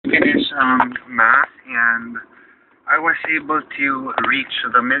finish math, and I was able to reach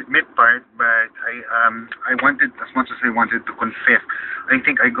the mid part, but I wanted, as much as I wanted to confess, I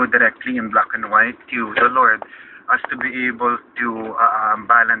think I go directly in black and white to the Lord, as to be able to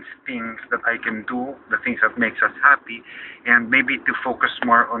balance things that I can do, the things that makes us happy, and maybe to focus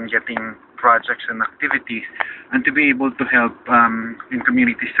more on getting projects and activities, and to be able to help in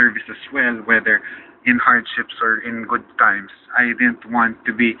community service as well, whether in hardships or in good times. I didn't want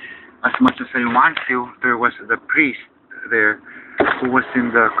to be, as much as I want to. There was the priest there who was in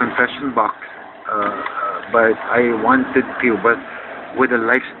the confession box, but I wanted to, but with the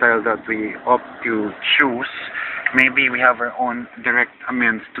lifestyle that we opt to choose, maybe we have our own direct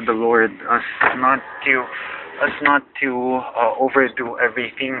amends to the Lord, as not to overdo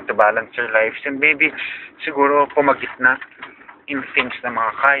everything to balance our lives, and maybe siguro pumagitna in things na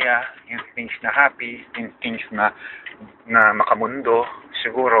makakaya, in things na happy, in things na makamundo,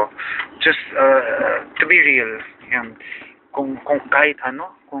 siguro. Just to be real, and kung kahit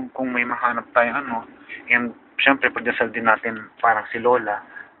ano, kung may mahanap tayo ano, and syempre pagdasal din natin parang si Lola,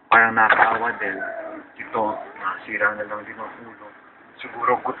 parang nakakaawa din. Ito, nasira na lang din ang ulo.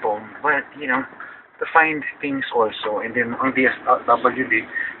 Siguro gutom, but to find things also, and then on the SWD,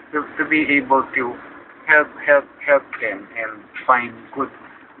 to be able to help them and find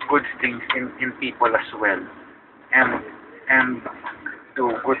good things in people as well, and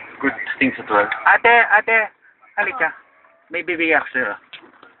do good things as well. Ate, halika. May bibigay ako sa'yo.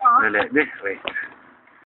 Dali, this way.